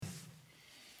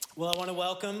Well, I want to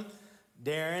welcome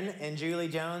Darren and Julie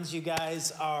Jones. You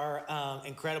guys are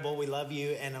incredible. We love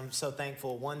you, and I'm so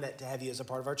thankful, one, that to have you as a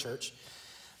part of our church,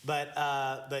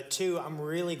 but two, I'm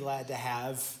really glad to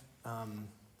have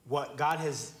what God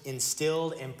has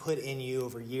instilled and put in you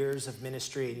over years of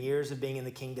ministry and years of being in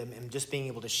the kingdom and just being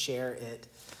able to share it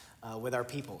with our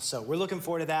people. So we're looking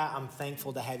forward to that. I'm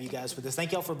thankful to have you guys with us.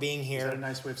 Thank y'all for being here. Is that a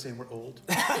nice way of saying we're old?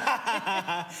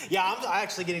 Yeah, I'm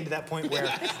actually getting to that point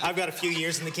where I've got a few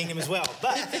years in the kingdom as well.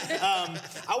 But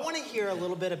I want to hear a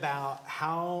little bit about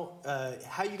how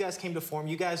you guys came to form.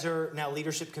 You guys are now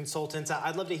leadership consultants.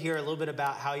 I'd love to hear a little bit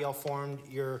about how y'all formed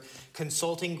your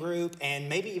consulting group and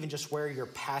maybe even just where your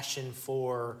passion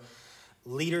for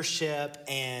leadership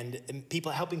and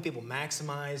people, helping people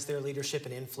maximize their leadership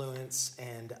and influence.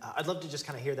 And I'd love to just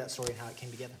kind of hear that story and how it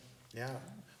came together. Yeah.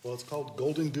 Well, it's called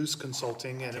Golden Goose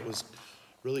Consulting, and it was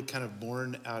really kind of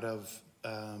born out of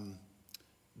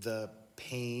the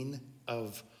pain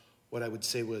of what I would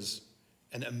say was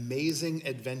an amazing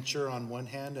adventure on one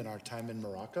hand in our time in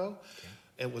Morocco. Okay.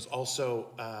 It was also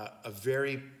a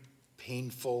very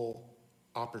painful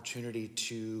opportunity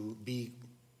to be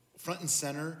front and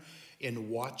center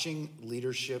in watching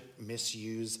leadership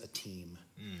misuse a team.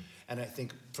 And I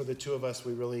think for the two of us,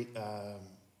 we really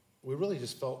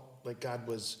just felt like God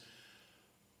was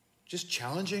just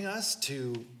challenging us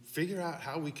to figure out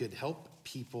how we could help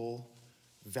people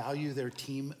value their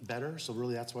team better. So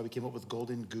really that's why we came up with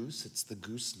Golden Goose. It's the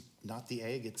goose, not the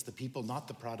egg. It's the people, not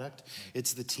the product.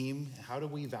 It's the team. How do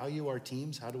we value our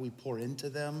teams? How do we pour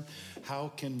into them?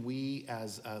 How can we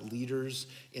as leaders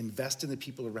invest in the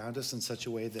people around us in such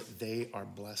a way that they are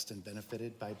blessed and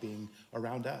benefited by being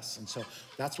around us? And so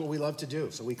that's what we love to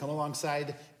do. So we come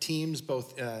alongside teams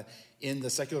both in the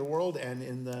secular world and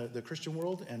in the Christian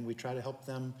world, and we try to help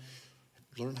them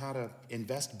learn how to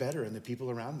invest better in the people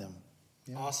around them.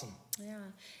 Yeah. Awesome. Yeah.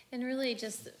 And really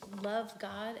just love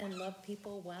God and love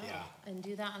people well. Yeah. And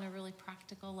do that on a really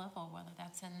practical level, whether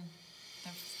that's in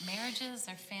their marriages,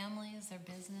 their families, their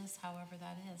business, however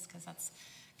that is, because that's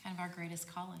kind of our greatest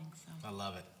calling. So I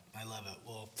love it.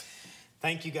 Well,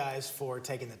 thank you guys for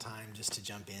taking the time just to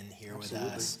jump in here Absolutely.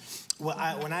 with us. Well,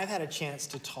 when I've had a chance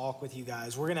to talk with you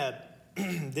guys, we're going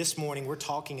to, this morning, we're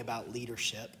talking about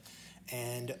leadership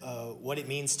and what it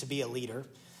means to be a leader.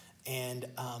 And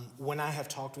when I have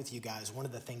talked with you guys, one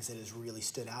of the things that has really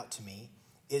stood out to me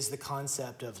is the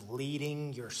concept of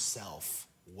leading yourself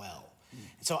well.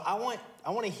 So I want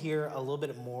to hear a little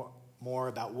bit more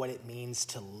about what it means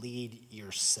to lead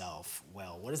yourself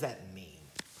well. What does that mean?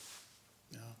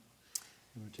 Yeah.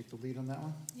 You want to take the lead on that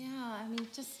one? yeah, I mean,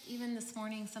 just even this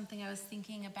morning, something I was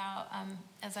thinking about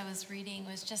as I was reading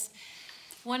was just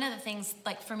one of the things,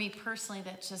 like for me personally,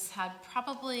 that just had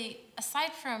probably,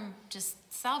 aside from just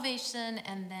salvation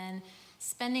and then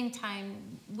spending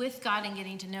time with God and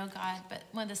getting to know God, but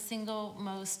one of the single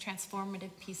most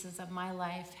transformative pieces of my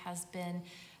life has been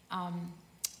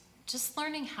just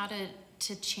learning how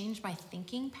to change my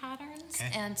thinking patterns. Okay.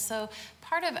 And so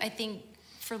part of, I think,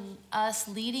 for us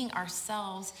leading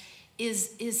ourselves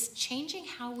is changing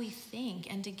how we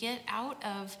think and to get out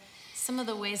of some of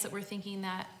the ways that we're thinking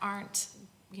that aren't,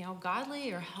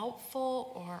 godly or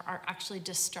helpful or are actually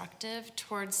destructive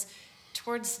towards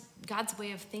God's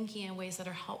way of thinking in ways that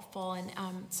are helpful. And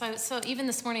so even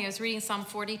this morning I was reading Psalm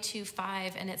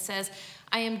 42:5, and it says,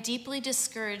 "I am deeply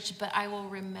discouraged, but I will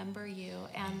remember you."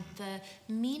 And the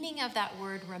meaning of that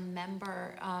word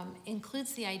remember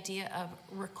includes the idea of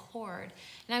record.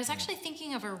 And I was actually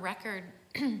thinking of a record,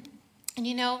 and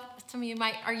some of you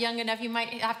are young enough, you might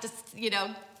have to,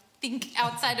 think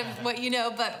outside of what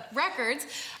but records,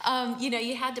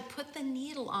 you had to put the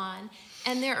needle on,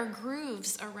 and there are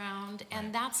grooves around,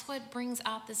 and that's what brings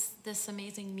out this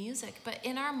amazing music. But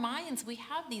in our minds, we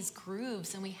have these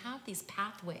grooves and we have these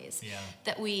pathways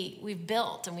that we've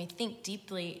built, and we think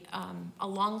deeply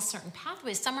along certain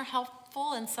pathways. Some are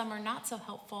helpful and some are not so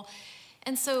helpful.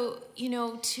 And so,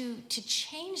 to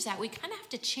change that, we kind of have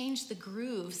to change the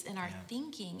grooves in our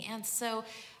thinking. And so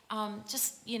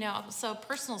so a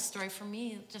personal story for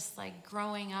me, just like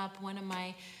growing up, one of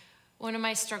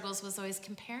my struggles was always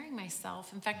comparing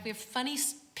myself. In fact, we have funny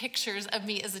pictures of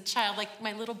me as a child, like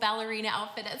my little ballerina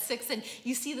outfit at 6, and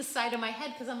you see the side of my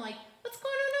head because I'm like, what's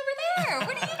going on over there?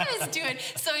 What are you guys doing?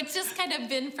 So it's just kind of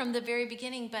been from the very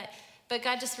beginning, but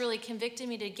God just really convicted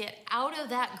me to get out of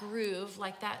that groove,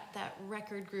 like that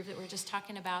record groove that we were just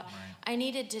talking about. Right. I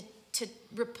needed to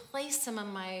replace some of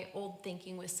my old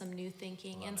thinking with some new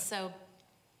thinking. So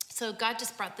God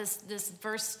just brought this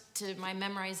verse to my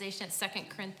memorization at 2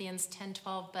 Corinthians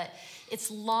 10:12, but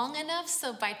it's long enough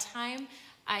so by time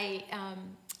I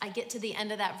get to the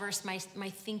end of that verse, my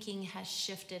thinking has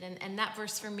shifted. And that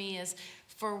verse for me is,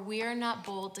 for we are not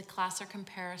bold to class or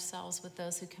compare ourselves with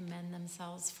those who commend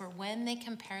themselves. For when they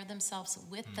compare themselves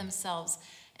with themselves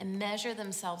and measure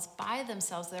themselves by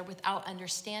themselves, they're without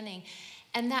understanding.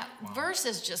 And that verse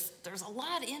is just, there's a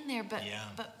lot in there, but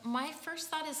my first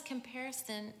thought is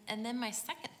comparison. And then my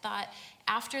second thought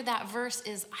after that verse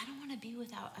is, I don't want to be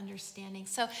without understanding.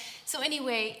 So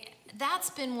anyway, that's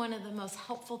been one of the most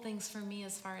helpful things for me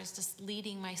as far as just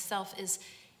leading myself is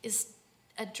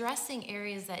addressing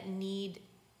areas that need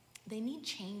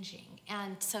changing.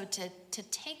 And so to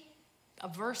take a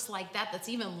verse like that that's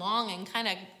even long and kind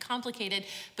of complicated,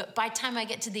 but by the time I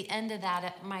get to the end of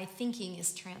that, my thinking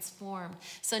is transformed.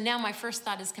 So now my first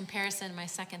thought is comparison, my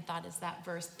second thought is that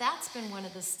verse. That's been one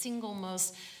of the single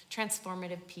most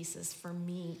transformative pieces for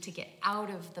me to get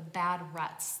out of the bad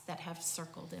ruts that have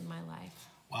circled in my life.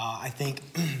 Well, I think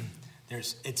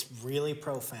it's really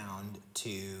profound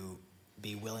to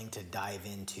be willing to dive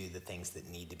into the things that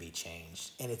need to be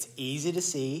changed. And it's easy to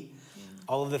see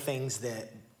all of the things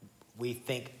that we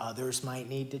think others might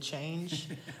need to change.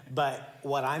 But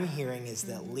what I'm hearing is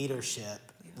that leadership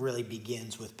really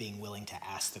begins with being willing to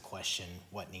ask the question,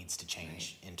 what needs to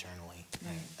change internally?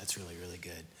 Right. That's really, really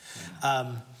good.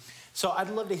 Yeah. So I'd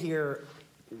love to hear,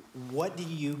 what do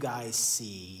you guys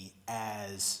see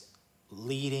as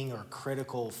leading or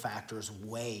critical factors,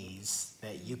 ways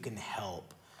that you can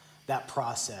help that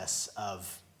process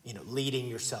of leading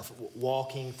yourself,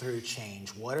 walking through change?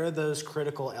 What are those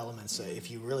critical elements? So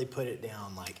if you really put it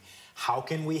down, like, how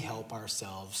can we help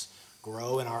ourselves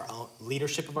grow in our own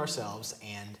leadership of ourselves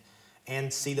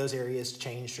and see those areas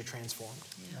changed or transformed?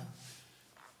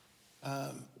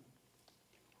 I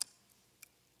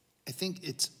think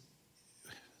it's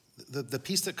the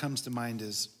piece that comes to mind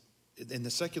is, in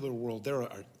the secular world, there are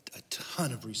a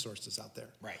ton of resources out there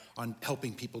on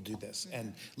helping people do this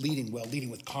and leading well, leading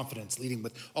with confidence, leading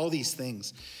with all these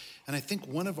things. And I think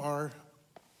one of our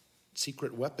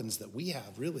secret weapons that we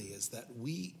have really is that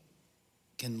we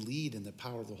can lead in the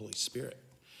power of the Holy Spirit.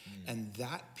 And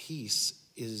that piece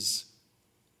is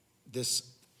this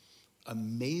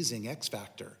amazing X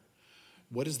factor.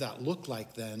 What does that look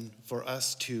like then for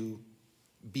us to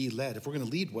be led? If we're going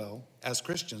to lead well as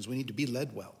Christians, we need to be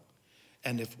led well.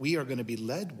 And if we are going to be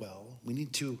led well, we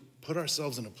need to put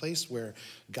ourselves in a place where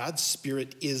God's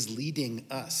Spirit is leading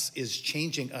us, is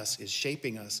changing us, is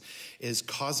shaping us, is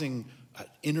causing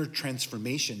inner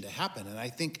transformation to happen. And I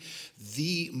think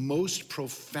the most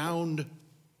profound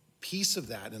piece of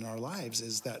that in our lives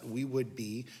is that we would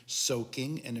be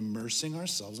soaking and immersing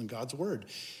ourselves in God's Word,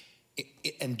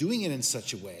 and doing it in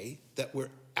such a way that we're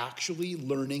actually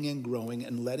learning and growing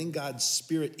and letting God's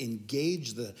Spirit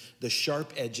engage the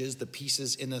sharp edges, the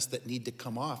pieces in us that need to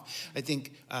come off. I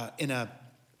think in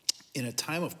a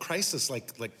time of crisis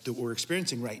like that we're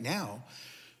experiencing right now,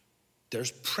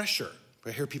 there's pressure. I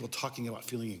hear people talking about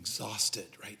feeling exhausted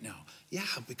right now. Yeah,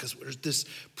 because there's this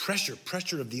pressure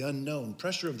of the unknown,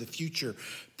 pressure of the future,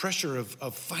 pressure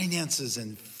of finances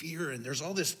and fear, and there's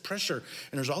all this pressure,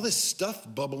 and there's all this stuff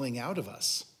bubbling out of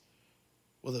us.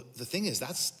 Well, the thing is,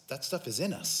 that stuff is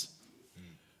in us.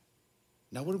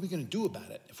 Now, what are we going to do about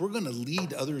it? If we're going to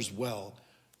lead others well,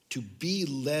 to be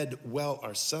led well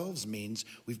ourselves means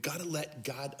we've got to let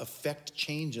God affect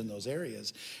change in those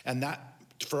areas. And that,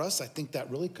 for us, I think that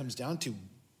really comes down to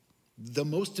the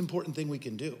most important thing we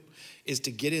can do is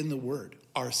to get in the Word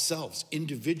ourselves,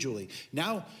 individually.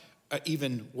 Now,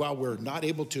 even while we're not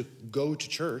able to go to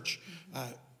church,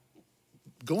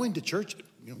 going to church,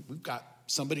 we've got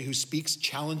somebody who speaks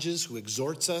challenges, who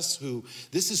exhorts us,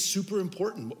 this is super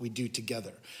important what we do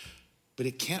together. But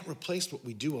it can't replace what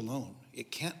we do alone.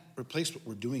 It can't replace what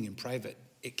we're doing in private.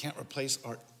 It can't replace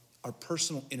our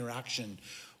personal interaction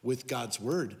with God's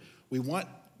Word. We want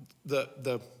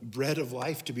the bread of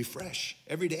life to be fresh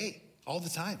every day, all the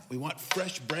time. We want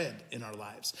fresh bread in our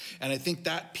lives. And I think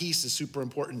that piece is super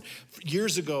important.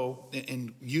 Years ago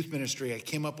in youth ministry, I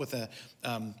came up with a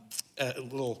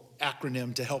little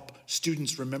acronym to help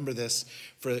students remember this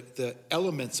for the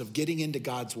elements of getting into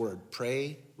God's Word: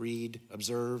 pray, read,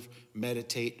 observe,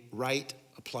 meditate, write,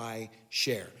 apply,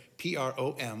 share.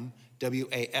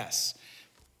 PROMWAS.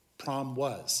 Prom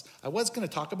was. I was going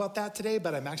to talk about that today,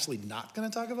 but I'm actually not going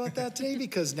to talk about that today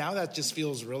because now that just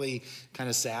feels really kind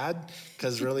of sad,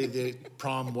 because really the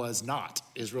prom was not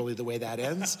is really the way that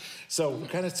ends. So we're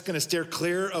kind of going to steer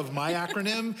clear of my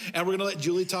acronym, and we're going to let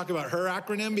Julie talk about her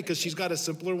acronym because she's got a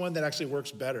simpler one that actually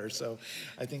works better. So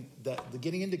I think that the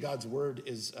getting into God's Word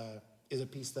is a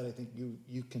piece that I think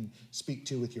you can speak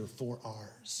to with your 4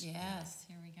 R's. Yes,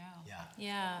 here we go.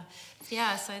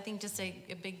 Yeah. So I think just a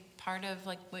big part of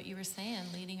like what you were saying,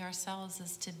 leading ourselves,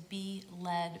 is to be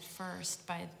led first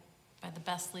by the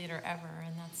best leader ever,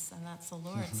 and that's the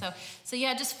Lord. So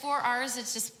yeah, just 4 R's.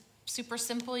 It's just super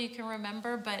simple. You can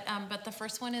remember, but the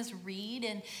first one is read.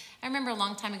 And I remember a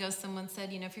long time ago, someone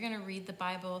said, if you're going to read the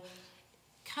Bible,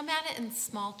 come at it in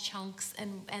small chunks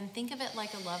and think of it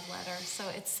like a love letter. So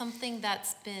it's something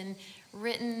that's been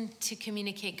written to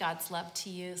communicate God's love to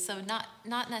you. So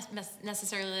not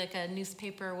necessarily like a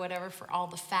newspaper or whatever for all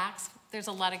the facts. There's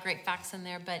a lot of great facts in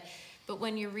there, but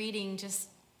when you're reading, just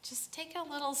take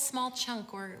a little small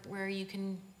chunk where you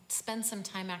can spend some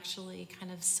time actually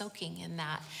kind of soaking in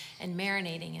that and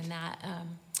marinating in that.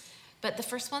 But the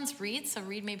first one's read, so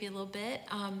read maybe a little bit.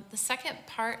 The second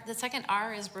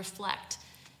R is reflect.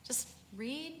 Just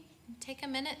read, take a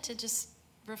minute to just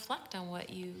reflect on what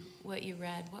you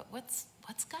read. What's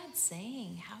God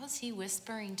saying? How is he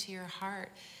whispering to your heart?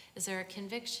 Is there a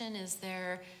conviction? Is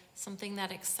there something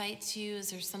that excites you?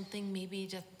 Is there something maybe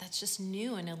that's just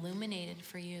new and illuminated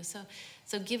for you?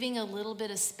 So giving a little bit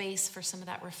of space for some of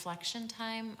that reflection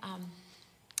time.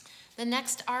 The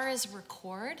next R is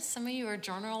record. Some of you are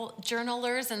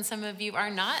journalers and some of you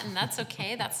are not, and that's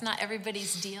okay. That's not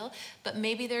everybody's deal. But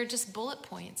maybe they're just bullet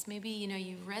points. Maybe,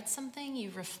 you read something,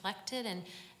 you reflected, and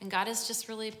God has just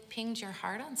really pinged your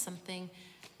heart on something.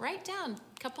 Write down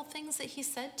a couple things that he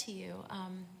said to you.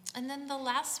 And then the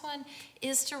last one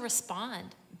is to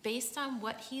respond based on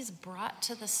what he's brought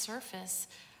to the surface.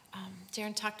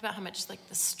 Darren talked about how much like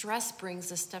the stress brings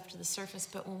this stuff to the surface,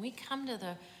 but when we come to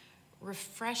the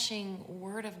refreshing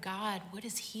word of God, what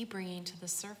is he bringing to the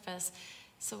surface?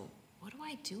 So what do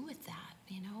I do with that?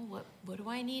 What do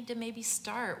I need to maybe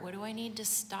start? What do I need to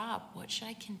stop? What should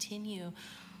I continue?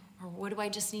 Or what do I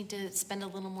just need to spend a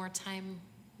little more time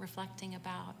reflecting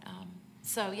about?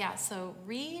 So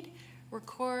read,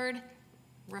 record,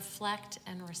 reflect,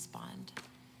 and respond.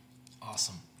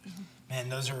 Awesome. Man,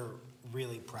 those are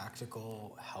really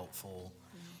practical, helpful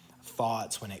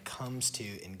thoughts when it comes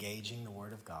to engaging the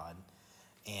Word of God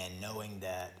and knowing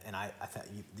that, and I thought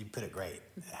you put it great,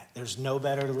 there's no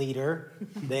better leader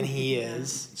than he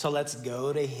is. So let's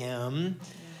go to him.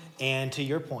 And to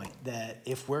your point, that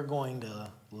if we're going to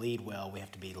lead well, we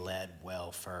have to be led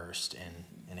well first,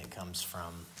 and it comes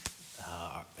from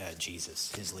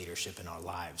Jesus, his leadership in our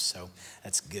lives. So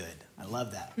that's good. I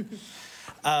love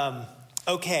that.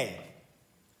 Okay.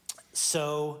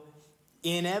 So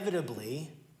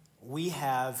inevitably, we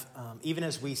have, even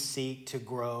as we seek to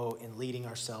grow in leading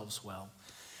ourselves well,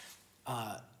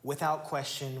 without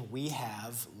question, we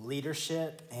have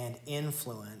leadership and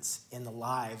influence in the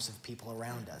lives of people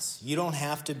around us. You don't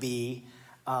have to be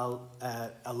a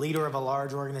leader of a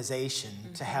large organization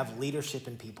to have leadership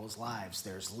in people's lives.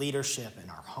 There's leadership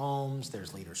in our homes.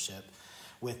 There's leadership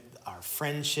with our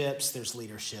friendships. There's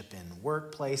leadership in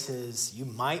workplaces. You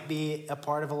might be a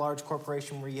part of a large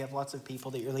corporation where you have lots of people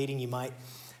that you're leading. You might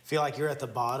feel like you're at the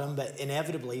bottom, but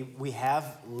inevitably we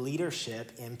have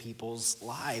leadership in people's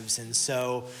lives. And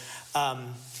so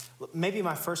maybe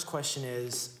my first question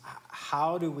is,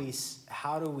 how do we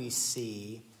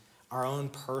see our own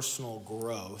personal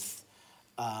growth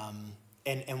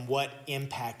and what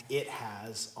impact it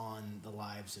has on the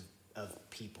lives of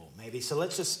people? Maybe. So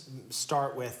let's just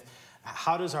start with,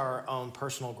 how does our own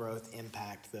personal growth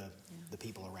impact the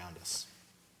people around us?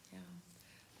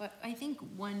 But I think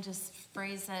one just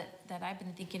phrase that I've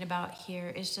been thinking about here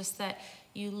is just that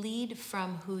you lead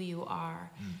from who you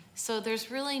are. So there's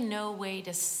really no way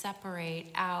to separate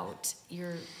out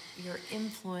your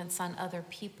influence on other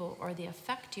people or the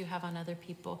effect you have on other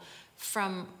people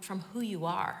from who you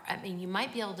are. I mean, you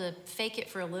might be able to fake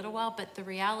it for a little while, but the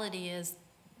reality is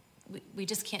we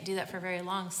just can't do that for very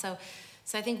long. So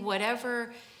I think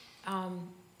whatever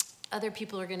other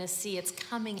people are going to see, it's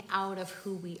coming out of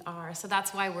who we are. So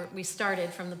that's why we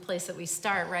started from the place that we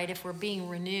start, right? If we're being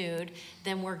renewed,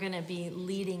 then we're going to be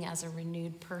leading as a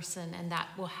renewed person, and that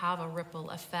will have a ripple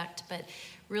effect. But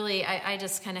really, I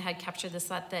just kind of had captured this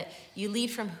thought that you lead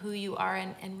from who you are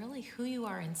and really who you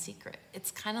are in secret.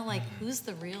 It's kind of like, who's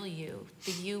the real you?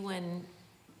 The you when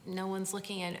no one's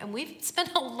looking at. And we've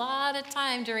spent a lot of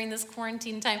time during this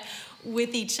quarantine time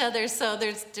with each other. So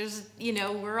there's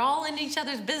we're all in each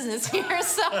other's business here.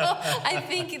 So I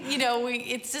think,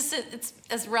 it's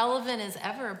as relevant as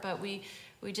ever, but we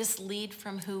just lead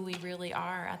from who we really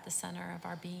are at the center of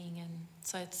our being. And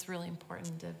so it's really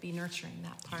important to be nurturing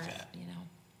that part,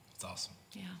 It's awesome.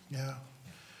 Yeah.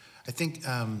 I think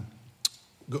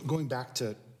going back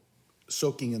to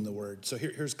soaking in the word. So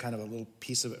here's kind of a little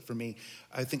piece of it for me.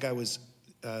 I think I was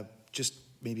just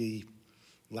maybe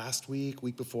last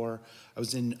week before, I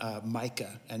was in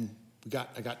Micah, and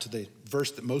I got to the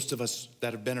verse that most of us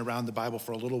that have been around the Bible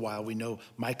for a little while, we know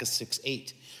Micah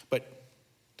 6:8. But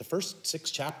the first 6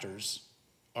 chapters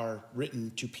are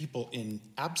written to people in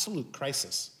absolute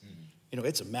crisis.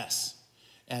 It's a mess.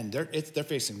 And they're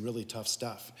facing really tough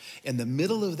stuff. In the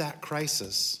middle of that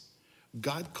crisis,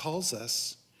 God calls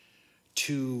us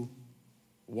to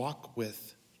walk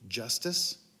with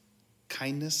justice,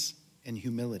 kindness, and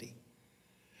humility.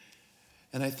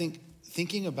 And I think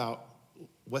thinking about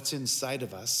what's inside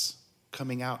of us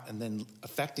coming out and then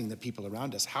affecting the people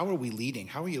around us, how are we leading?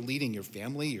 How are you leading your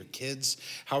family, your kids?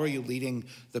 How are you leading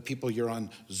the people you're on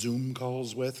Zoom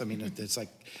calls with? I mean, it's like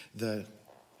the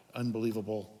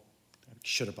unbelievable, I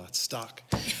should have bought stock.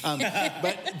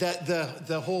 But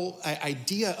the whole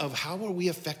idea of how are we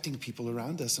affecting people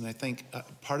around us? And I think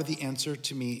part of the answer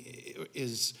to me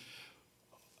is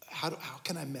how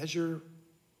can I measure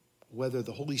whether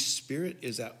the Holy Spirit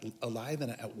is alive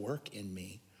and at work in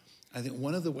me? I think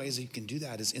one of the ways that you can do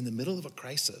that is in the middle of a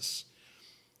crisis.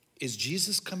 Is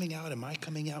Jesus coming out? Am I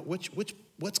coming out?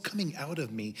 What's coming out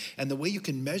of me? And the way you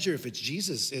can measure if it's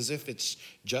Jesus is if it's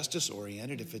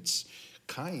justice-oriented, if it's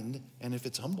kind, and if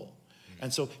it's humble.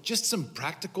 And so just some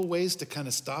practical ways to kind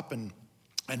of stop and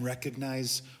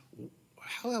recognize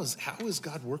how is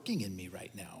God working in me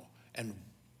right now? And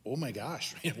oh my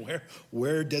gosh,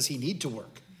 where does he need to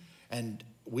work? And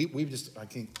I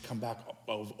can come back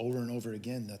over and over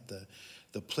again that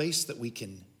the place that we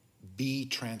can be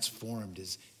transformed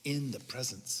is in the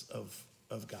presence of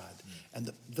God.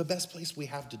 And the best place we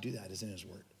have to do that is in his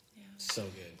word. Yeah. So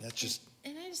that's just...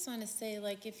 And I just want to say,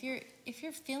 like, if you're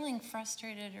feeling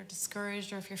frustrated or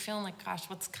discouraged, or if you're feeling like, gosh,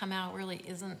 what's come out really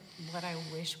isn't what I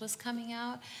wish was coming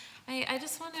out, I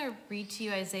just want to read to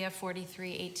you Isaiah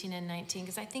 43:18 and 19,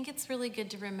 because I think it's really good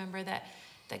to remember that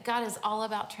God is all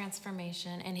about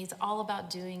transformation, and he's all about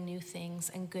doing new things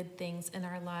and good things in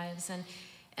our lives.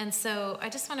 And so I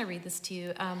just want to read this to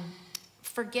you.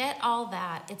 Forget all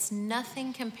that. It's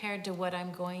nothing compared to what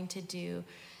I'm going to do.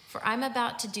 For I'm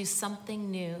about to do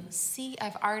something new. See,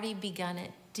 I've already begun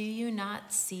it. Do you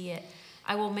not see it?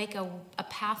 I will make a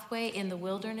pathway in the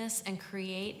wilderness and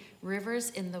create rivers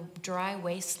in the dry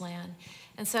wasteland.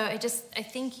 And so I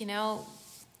think,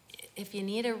 if you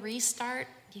need a restart,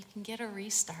 you can get a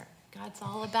restart. God's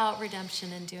all about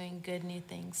redemption and doing good new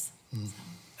things. So.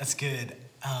 That's good.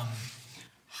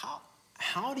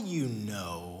 How do you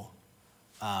know,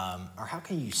 or how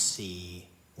can you see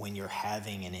when you're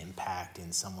having an impact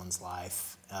in someone's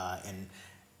life,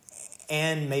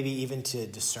 and maybe even to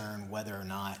discern whether or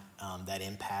not that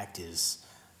impact is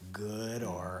good,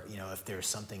 or if there's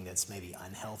something that's maybe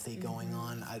unhealthy going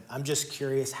on? I'm just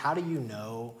curious, how do you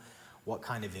know what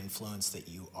kind of influence that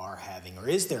you are having, or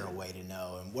is there a way to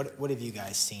know? And what have you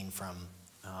guys seen from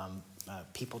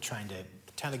people trying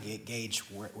to gauge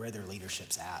where their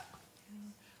leadership's at?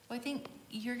 Well, I think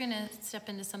you're going to step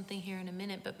into something here in a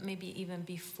minute, but maybe even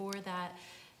before that,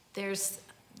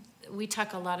 we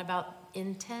talk a lot about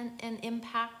intent and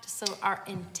impact. So our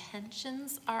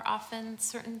intentions are often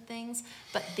certain things,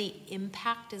 but the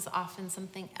impact is often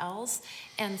something else.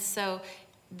 And so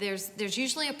there's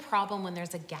usually a problem when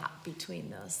there's a gap between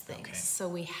those things. Okay. So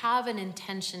we have an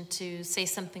intention to say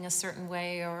something a certain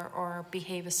way or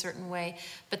behave a certain way,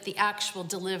 but the actual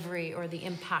delivery or the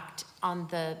impact on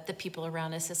the people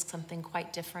around us is something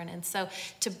quite different. And so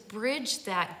to bridge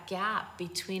that gap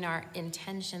between our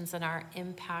intentions and our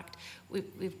impact,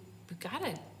 we've got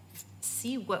to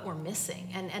see what we're missing.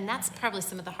 And that's probably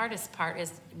some of the hardest part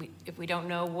is if we don't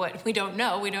know what we don't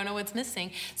know what's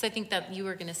missing. So I think that you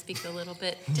were going to speak a little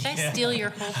bit. Did I steal your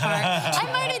whole part? I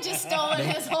might have just stolen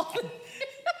his whole thing.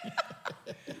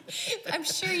 I'm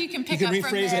sure you can pick up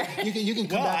from there. You can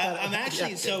come back. I'm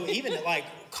actually, so even like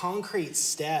concrete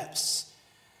steps,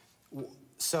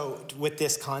 so with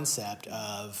this concept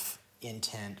of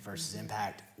intent versus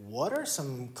impact, what are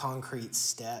some concrete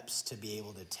steps to be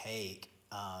able to take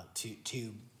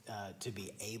to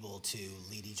be able to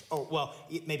lead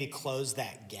maybe close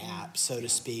that gap, so to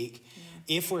speak?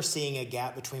 Yeah. If we're seeing a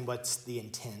gap between what's the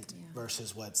intent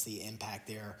versus what's the impact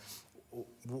there,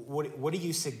 what do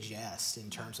you suggest in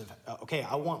terms of, okay,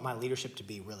 I want my leadership to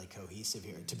be really cohesive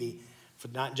here, to be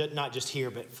not just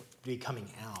here, but to be coming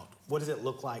out. What does it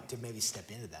look like to maybe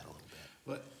step into that a little bit?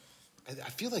 Well, I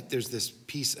feel like there's this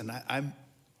piece, and I'm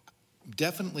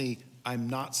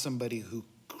not somebody who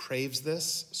craves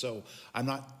this, so I'm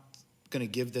not going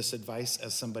to give this advice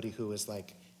as somebody who is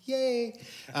like, yay,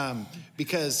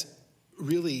 because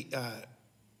really,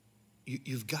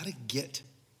 you've got to get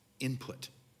input.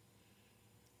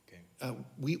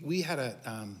 We had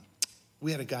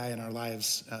a guy in our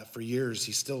lives for years.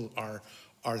 He's still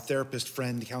our therapist,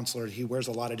 friend, counselor. He wears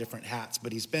a lot of different hats,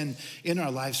 but he's been in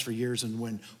our lives for years. And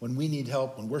when we need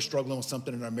help, when we're struggling with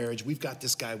something in our marriage, we've got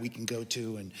this guy we can go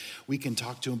to and we can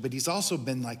talk to him. But he's also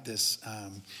been like this,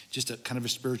 just a kind of a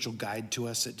spiritual guide to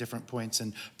us at different points.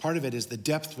 And part of it is the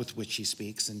depth with which he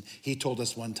speaks. And he told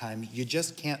us one time, you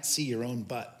just can't see your own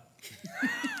butt.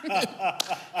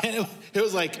 And it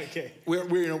was like, okay.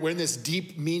 we're in this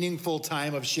deep, meaningful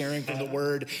time of sharing from the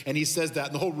word, and he says that,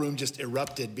 and the whole room just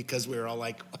erupted because we were all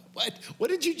like, what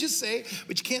did you just say?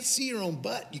 But you can't see your own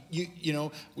butt. You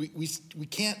know, we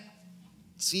can't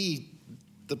see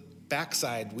the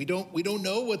backside. We don't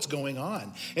know what's going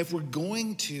on. If we're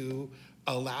going to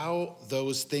allow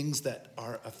those things that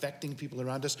are affecting people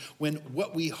around us, when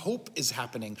what we hope is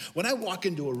happening, when I walk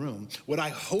into a room, what I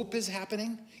hope is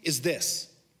happening is this.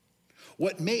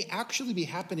 What may actually be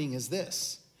happening is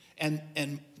this. And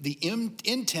the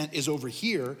intent is over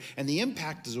here, and the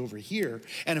impact is over here.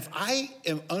 And if I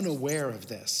am unaware of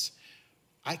this,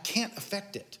 I can't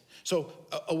affect it. So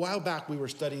a while back, we were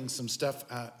studying some stuff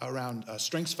around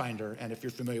StrengthsFinder, and if you're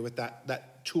familiar with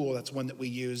that tool, that's one that we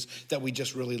use that we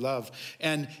just really love.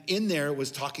 And in there it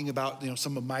was talking about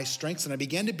some of my strengths, and I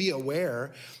began to be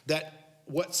aware that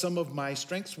what some of my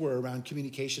strengths were around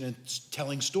communication and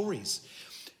telling stories.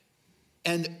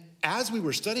 And as we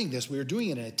were studying this, we were doing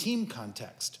it in a team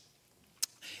context.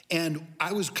 And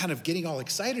I was kind of getting all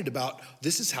excited about,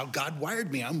 this is how God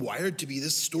wired me. I'm wired to be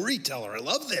this storyteller. I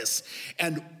love this.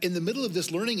 And in the middle of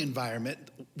this learning environment,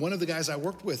 one of the guys I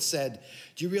worked with said,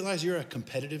 do you realize you're a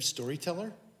competitive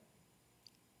storyteller?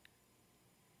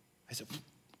 I said,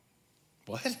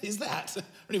 what is that? I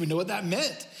don't even know what that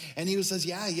meant. And he says,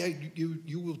 yeah,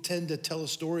 you will tend to tell a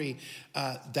story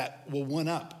that will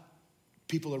one-up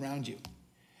people around you.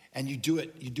 And you do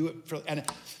it and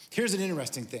here's an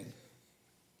interesting thing.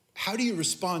 How do you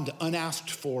respond to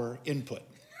unasked for input?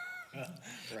 Right.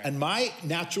 And my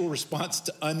natural response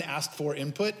to unasked for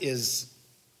input is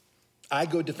I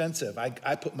go defensive.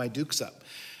 I put my dukes up.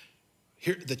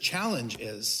 Here, the challenge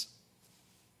is,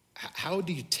 how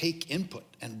do you take input,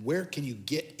 and where can you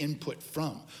get input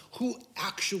from? Who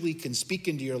actually can speak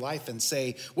into your life and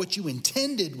say, what you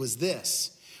intended was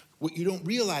this? What you don't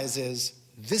realize is,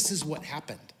 this is what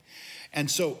happened. And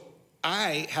so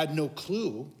I had no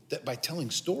clue that by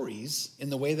telling stories in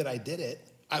the way that I did it,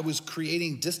 I was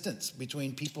creating distance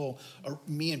between people, or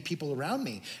me and people around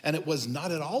me. And it was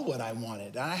not at all what I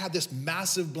wanted. And I had this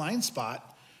massive blind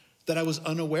spot that I was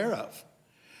unaware of.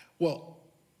 Well,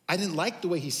 I didn't like the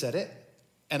way he said it,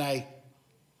 and I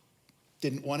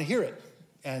didn't want to hear it.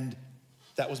 And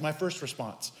that was my first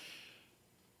response.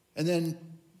 And then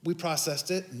we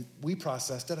processed it.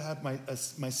 I had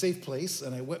my safe place,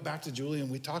 and I went back to Julie,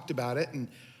 and we talked about it and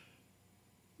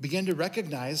began to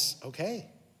recognize, okay,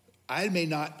 I may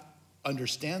not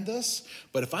understand this,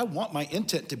 but if I want my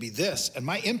intent to be this, and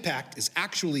my impact is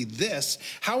actually this,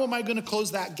 how am I going to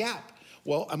close that gap?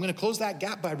 Well, I'm going to close that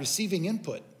gap by receiving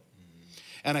input.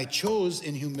 And I chose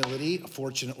in humility,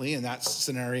 fortunately, in that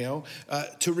scenario,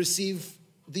 to receive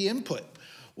the input.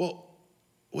 Well,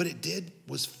 what it did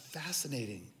was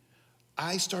fascinating.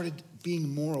 I started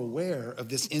being more aware of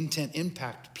this intent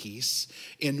impact piece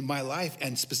in my life,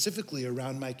 and specifically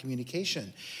around my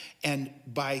communication. And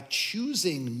by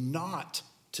choosing not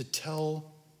to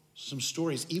tell some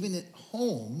stories, even at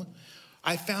home,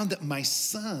 I found that my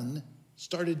son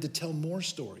started to tell more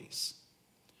stories.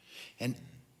 And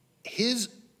his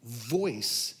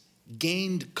voice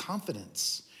gained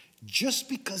confidence just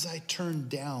because I turned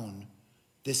down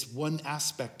this one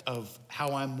aspect of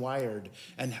how I'm wired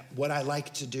and what I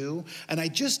like to do. And I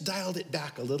just dialed it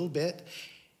back a little bit,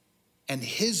 and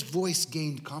his voice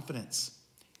gained confidence.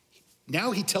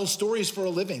 Now he tells stories for a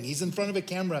living. He's in front of a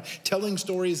camera telling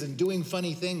stories and doing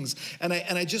funny things. And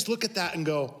I just look at that and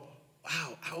go,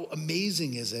 wow, how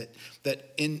amazing is it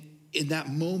that in that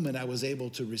moment I was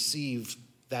able to receive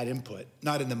that input.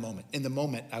 Not in the moment. In the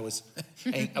moment, I was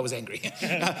angry.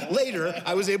 Later,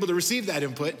 I was able to receive that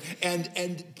input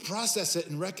and process it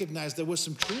and recognize there was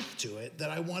some truth to it that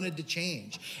I wanted to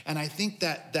change. And I think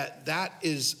that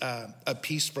is a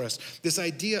piece for us. This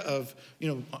idea of,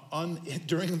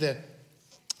 during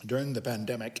the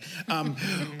pandemic,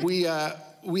 we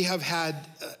have had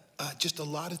just a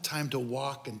lot of time to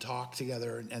walk and talk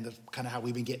together, and the kind of how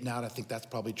we've been getting out. I think that's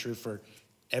probably true for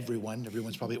everyone.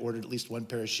 Everyone's probably ordered at least one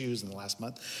pair of shoes in the last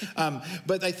month.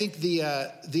 But I think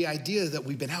the idea that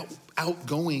we've been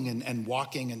outgoing and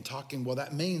walking and talking, well,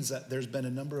 that means that there's been a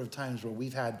number of times where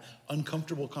we've had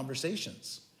uncomfortable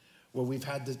conversations, where we've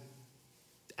had to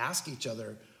ask each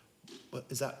other,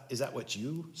 is that what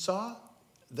you saw?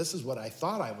 This is what I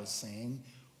thought I was saying.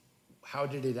 how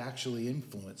did it actually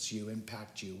influence you,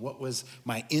 impact you? What was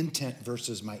my intent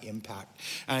versus my impact?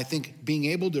 And I think being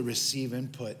able to receive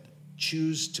input,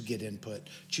 choose to get input,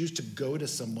 choose to go to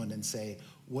someone and say,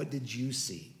 what did you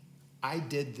see? I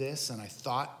did this and I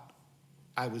thought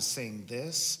I was saying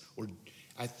this, or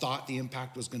I thought the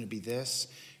impact was going to be this.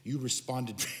 You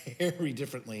responded very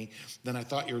differently than I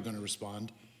thought you were going to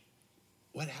respond.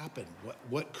 What happened?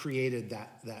 What created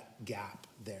that gap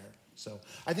there? So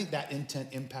I think that intent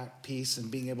impact piece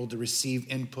and being able to receive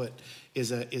input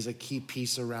is a key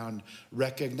piece around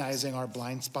recognizing our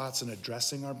blind spots and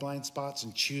addressing our blind spots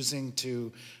and choosing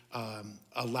to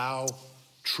allow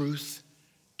truth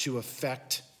to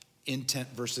affect intent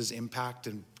versus impact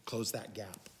and close that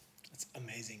gap. That's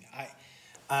amazing.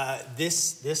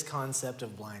 This concept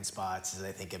of blind spots is,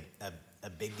 I think, a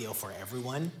big deal for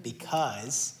everyone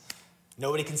because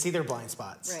nobody can see their blind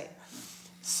spots. Right.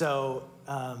 So,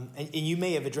 and you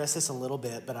may have addressed this a little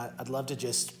bit, but I'd love to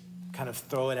just kind of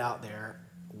throw it out there.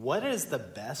 What is the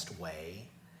best way,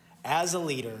 as a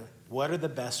leader, what are the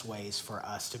best ways for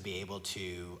us to be able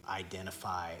to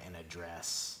identify and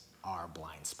address our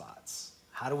blind spots?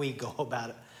 How do we go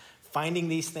about finding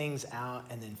these things out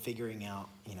and then figuring out,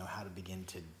 how to begin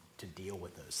to deal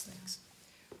with those things?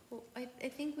 Well, I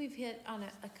think we've hit on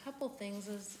a couple things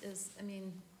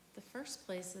the first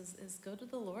place is go to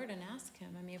the Lord and ask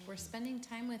him. If we're spending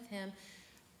time with him,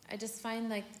 I just find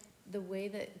like the way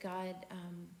that God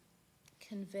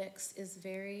convicts is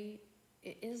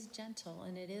it is gentle,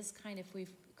 and it is kind of,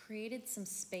 we've created some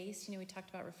space, we talked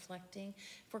about reflecting.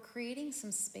 If we're creating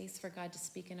some space for God to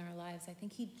speak in our lives, I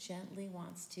think he gently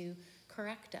wants to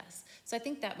correct us. So I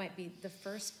think that might be the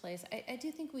first place. I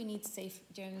do think we need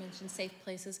Darren mentioned safe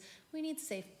places. We need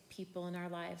safe people in our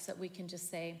lives that we can just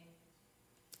say,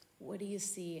 what do you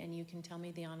see? And you can tell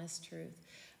me the honest truth.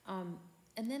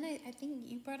 And then I think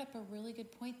you brought up a really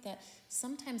good point that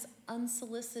sometimes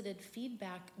unsolicited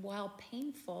feedback, while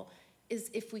painful, is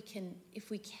if we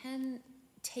can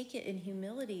take it in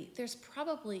humility, there's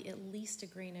probably at least a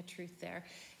grain of truth there.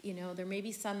 There may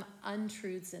be some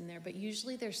untruths in there, but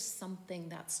usually there's something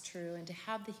that's true. And to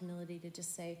have the humility to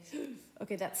just say,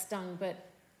 okay, that stung, but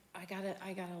I gotta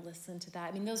listen to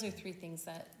that. Those are three things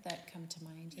that come to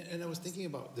mind. And I was thinking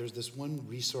about, there's this one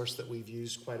resource that we've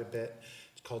used quite a bit.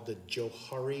 It's called the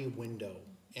Johari window.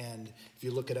 And if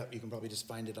you look it up, you can probably just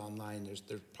find it online.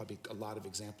 There's probably a lot of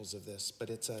examples of this, but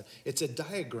it's a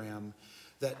diagram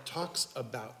that talks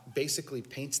about, basically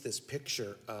paints this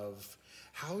picture of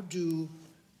how do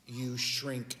you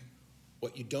shrink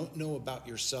what you don't know about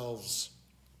yourselves,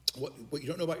 what you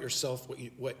don't know about yourself,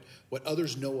 what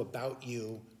others know about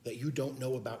you that you don't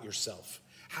know about yourself.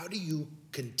 How do you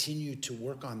continue to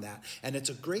work on that? And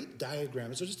it's a great diagram.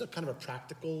 It's just a kind of a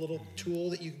practical little tool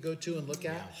that you can go to and look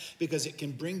at, because it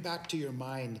can bring back to your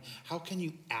mind, how can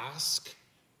you ask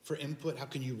for input? How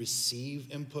can you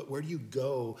receive input? Where do you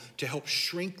go to help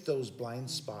shrink those blind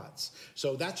spots?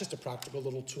 So that's just a practical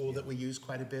little tool that we use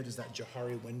quite a bit, is that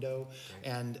Johari window.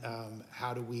 And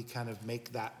how do we kind of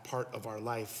make that part of our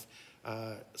life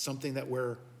something that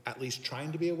we're at least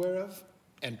trying to be aware of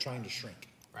and trying to shrink.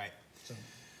 Right. So.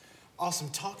 Awesome.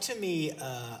 Talk to me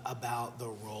about the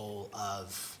role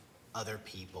of other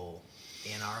people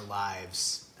in our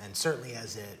lives, and certainly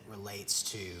as it relates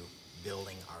to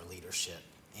building our leadership.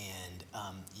 And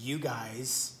you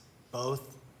guys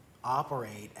both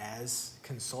operate as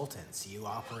consultants. You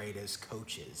operate as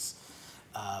coaches,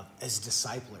 as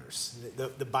disciplers.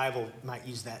 The Bible might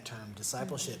use that term,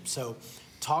 discipleship. Mm-hmm. So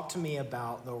talk to me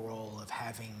about the role of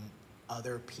having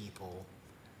other people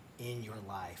in your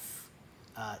life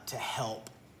to help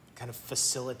kind of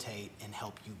facilitate and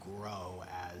help you grow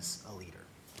as a leader.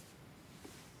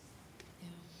 Yeah.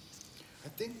 I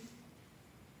think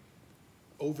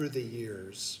over the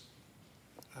years,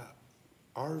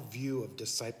 our view of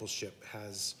discipleship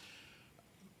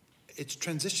it's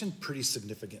transitioned pretty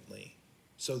significantly.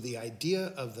 So the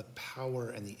idea of the power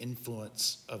and the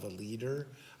influence of a leader,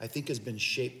 I think, has been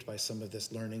shaped by some of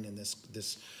this learning and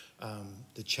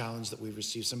the challenge that we've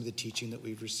received, some of the teaching that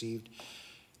we've received.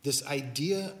 This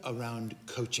idea around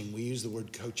coaching, we use the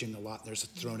word coaching a lot. There's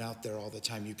thrown out there all the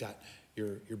time. You've got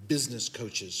your business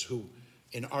coaches who,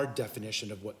 in our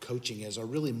definition of what coaching is, are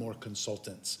really more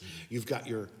consultants. Mm-hmm. You've got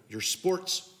your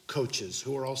sports coaches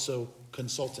who are also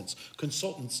consultants.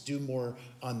 Consultants do more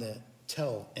on the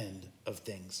tell end of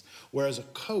things, whereas a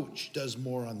coach does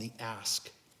more on the ask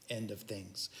end of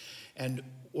things. And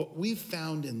what we've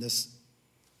found in this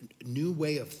new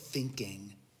way of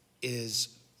thinking is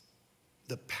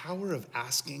the power of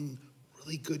asking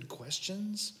really good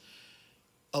questions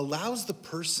allows the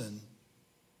person,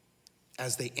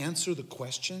 as they answer the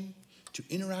question, to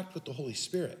interact with the Holy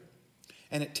Spirit.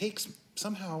 And it takes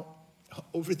somehow,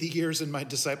 over the years in my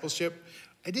discipleship,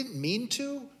 I didn't mean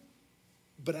to,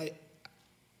 but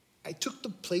I took the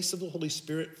place of the Holy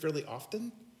Spirit fairly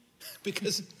often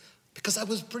because I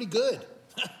was pretty good.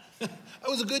 I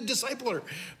was a good discipler.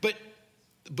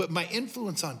 But my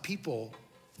influence on people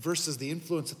versus the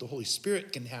influence that the Holy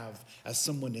Spirit can have as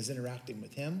someone is interacting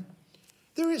with him,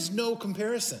 there is no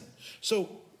comparison. So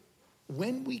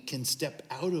when we can step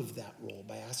out of that role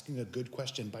by asking a good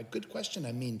question, by good question,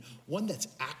 I mean one that's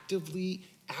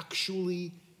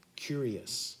actually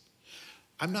curious.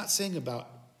 I'm not saying about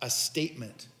a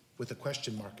statement with a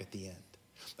question mark at the end.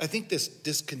 I think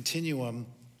this continuum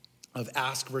of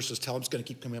ask versus tell, I'm just going to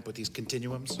keep coming up with these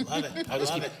continuums. Love it. I'll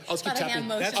just keep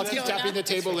tapping. I'll keep tapping the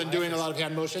table and doing a lot of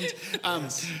hand motions. I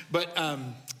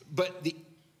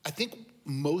think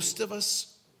most of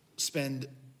us spend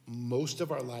most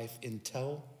of our life in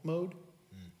tell mode.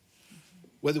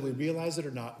 Whether we realize it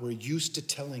or not, we're used to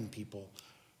telling people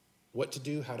what to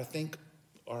do, how to think,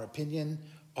 our opinion,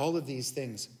 all of these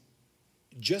things.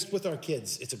 Just with our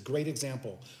kids, it's a great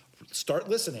example. Start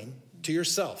listening to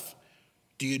yourself.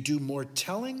 Do you do more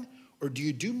telling or do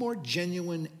you do more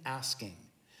genuine asking?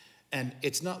 And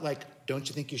it's not like, don't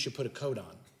you think you should put a coat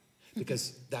on?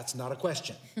 Because that's not a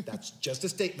question. That's just a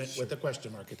statement with a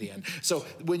question mark at the end. So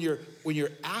when you're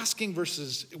asking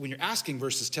versus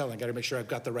telling, got to make sure I've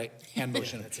got the right hand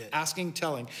motion. That's it. Asking,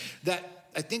 telling. That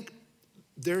I think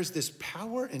there's this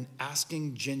power in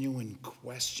asking genuine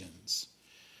questions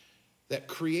that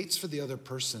creates for the other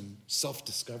person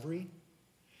self-discovery.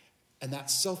 And that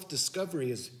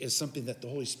self-discovery is something that the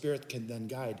Holy Spirit can then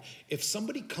guide. If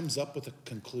somebody comes up with a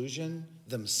conclusion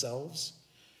themselves,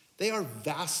 they are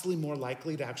vastly more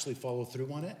likely to actually follow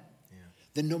through on it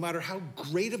than no matter how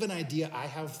great of an idea I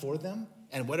have for them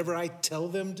and whatever I tell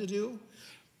them to do.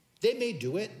 They may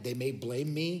do it. They may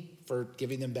blame me for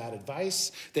giving them bad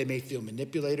advice. They may feel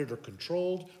manipulated or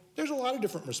controlled. There's a lot of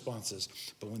different responses.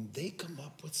 But when they come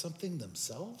up with something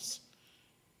themselves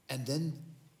and then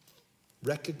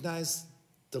recognize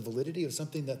the validity of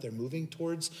something that they're moving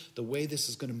towards, the way this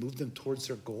is going to move them towards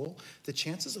their goal, the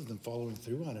chances of them following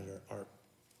through on it are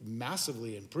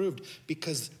massively improved,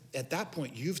 because at that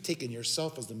point you've taken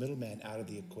yourself as the middleman out of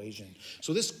the equation.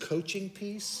 So this coaching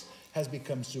piece has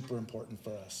become super important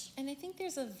for us. And I think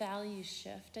there's a value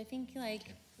shift. I think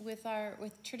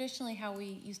with traditionally how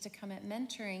we used to come at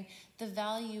mentoring, the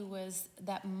value was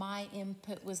that my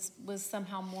input was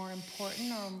somehow more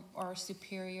important or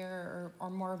superior or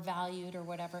more valued or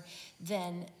whatever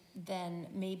than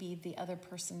maybe the other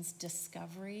person's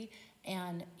discovery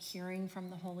and hearing from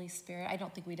the Holy Spirit. I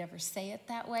don't think we'd ever say it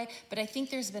that way, but I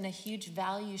think there's been a huge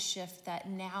value shift that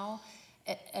now,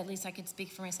 at least I can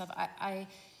speak for myself, I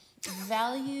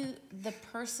value the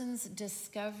person's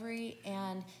discovery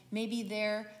and maybe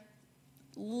their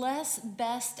less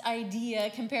best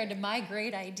idea compared to my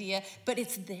great idea, but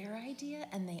it's their idea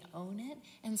and they own it.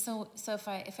 And so if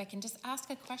I can just ask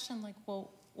a question like,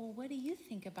 well, what do you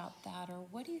think about that? Or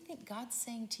what do you think God's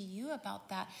saying to you about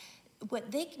that?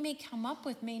 What they may come up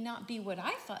with may not be what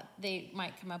I thought they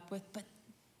might come up with,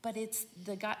 but it's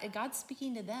God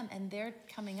speaking to them and they're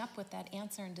coming up with that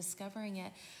answer and discovering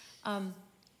it.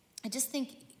 I just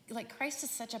think Christ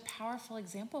is such a powerful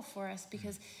example for us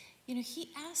because, he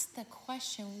asked the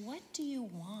question, what do you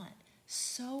want,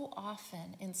 so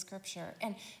often in Scripture?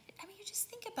 And you just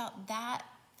think about that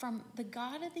from the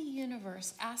God of the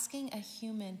universe asking a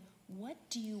human, what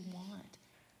do you want?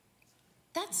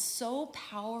 That's so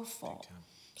powerful.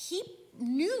 He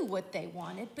knew what they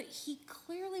wanted, but he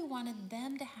clearly wanted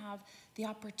them to have the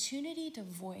opportunity to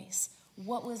voice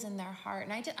what was in their heart.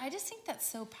 And I just think that's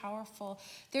so powerful.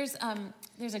 There's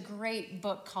a great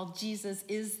book called Jesus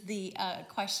is the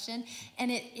Question, and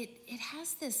it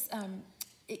has this,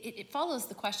 it follows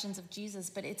the questions of Jesus,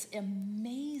 but it's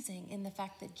amazing in the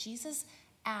fact that Jesus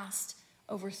asked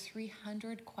over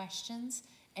 300 questions,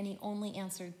 and he only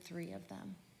answered 3 of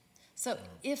them. So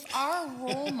if our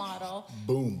role model,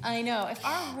 if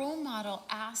our role model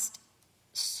asked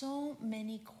so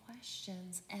many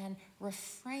questions and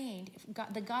refrained,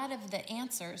 the God of the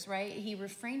answers, right? He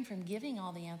refrained from giving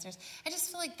all the answers. I just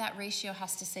feel like that ratio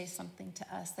has to say something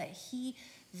to us, that he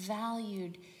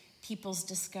valued people's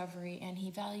discovery and he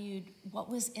valued what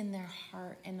was in their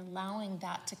heart and allowing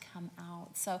that to come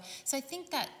out. So I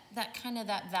think that kind of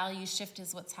that value shift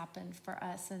is what's happened for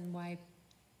us and why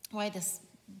this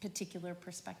particular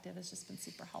perspective has just been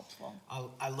super helpful.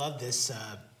 I love this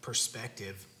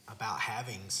perspective about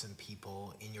having some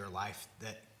people in your life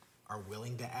that are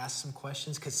willing to ask some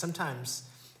questions, because sometimes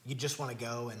you just want to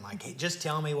go and hey, just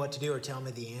tell me what to do or tell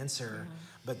me the answer,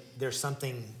 but there's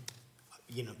something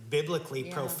biblically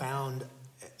Yeah. profound,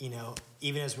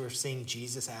 even as we're seeing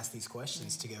Jesus ask these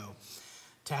questions,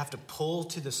 to have to pull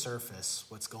to the surface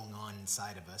what's going on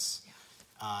inside of us,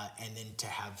 and then to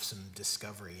have some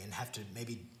discovery and have to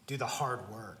maybe do the hard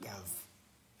work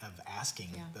of asking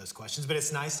those questions. But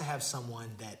it's nice to have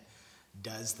someone that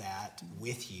does that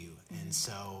with you. And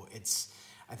so it's,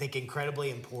 I think, incredibly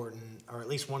important, or at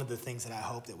least one of the things that I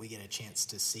hope that we get a chance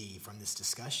to see from this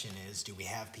discussion is, do we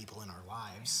have people in our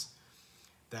lives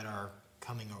that are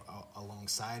coming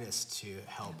alongside us to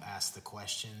help ask the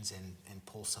questions and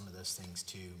pull some of those things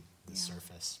to the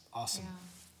surface? Awesome.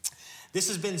 Yeah. This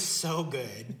has been so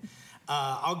good.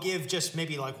 I'll give just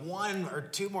maybe like 1 or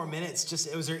 2 more minutes.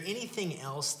 Just, was there anything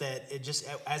else that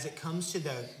as it comes to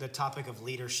the topic of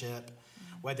leadership,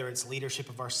 whether it's leadership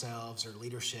of ourselves or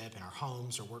leadership in our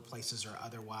homes or workplaces or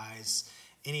otherwise,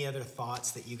 any other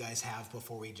thoughts that you guys have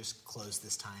before we just close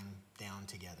this time down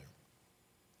together?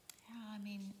 Yeah, I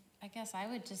mean, I guess I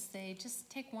would just say, just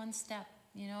take one step.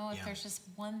 If there's just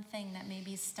one thing that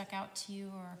maybe stuck out to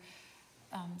you, or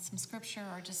some scripture,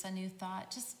 or just a new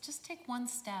thought, just take one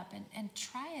step and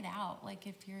try it out. Like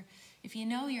if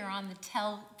you're on the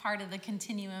tell part of the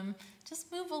continuum, just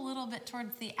move a little bit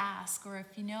towards the ask. Or if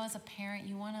as a parent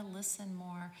you want to listen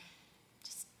more,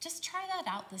 just try that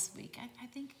out this week. I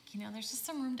think there's just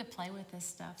some room to play with this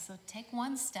stuff. So take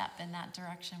one step in that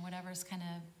direction, whatever's kind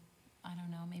of, I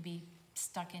don't know, maybe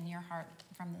stuck in your heart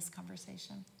from this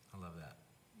conversation. I love that.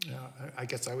 Yeah, I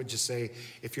guess I would just say,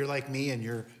 if you're like me and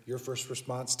your first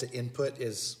response to input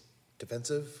is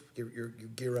defensive, you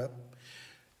gear up,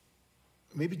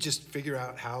 maybe just figure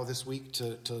out how this week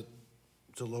to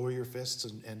lower your fists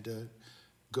and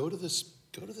go to the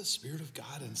Spirit of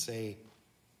God and say,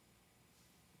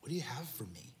 what do you have for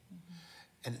me?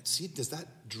 And see, does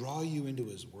that draw you into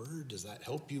his word? Does that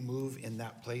help you move in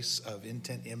that place of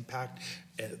intent, impact,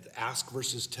 ask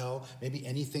versus tell? Maybe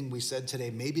anything we said today,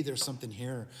 maybe there's something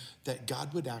here that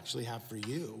God would actually have for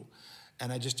you.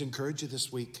 And I just encourage you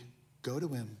this week, go to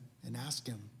him and ask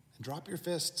him and drop your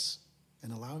fists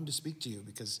and allow him to speak to you,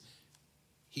 because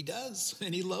he does,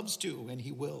 and he loves to, and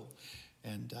he will.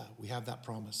 And we have that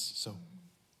promise.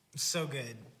 So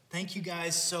good. Thank you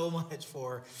guys so much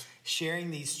for sharing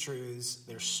these truths.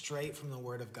 They're straight from the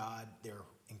Word of God. They're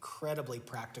incredibly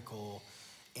practical,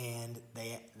 and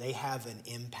they have an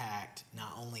impact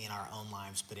not only in our own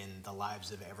lives, but in the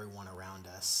lives of everyone around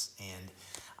us. And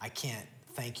I can't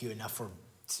thank you enough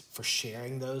for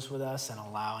sharing those with us and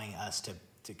allowing us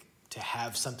to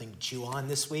have something to chew on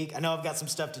this week. I know I've got some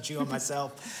stuff to chew on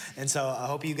myself, and so I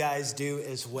hope you guys do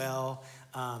as well.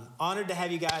 Honored to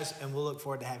have you guys, and we'll look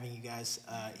forward to having you guys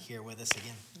here with us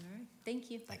again. All right. Thank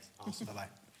you. Thanks. Awesome.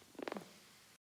 Bye-bye.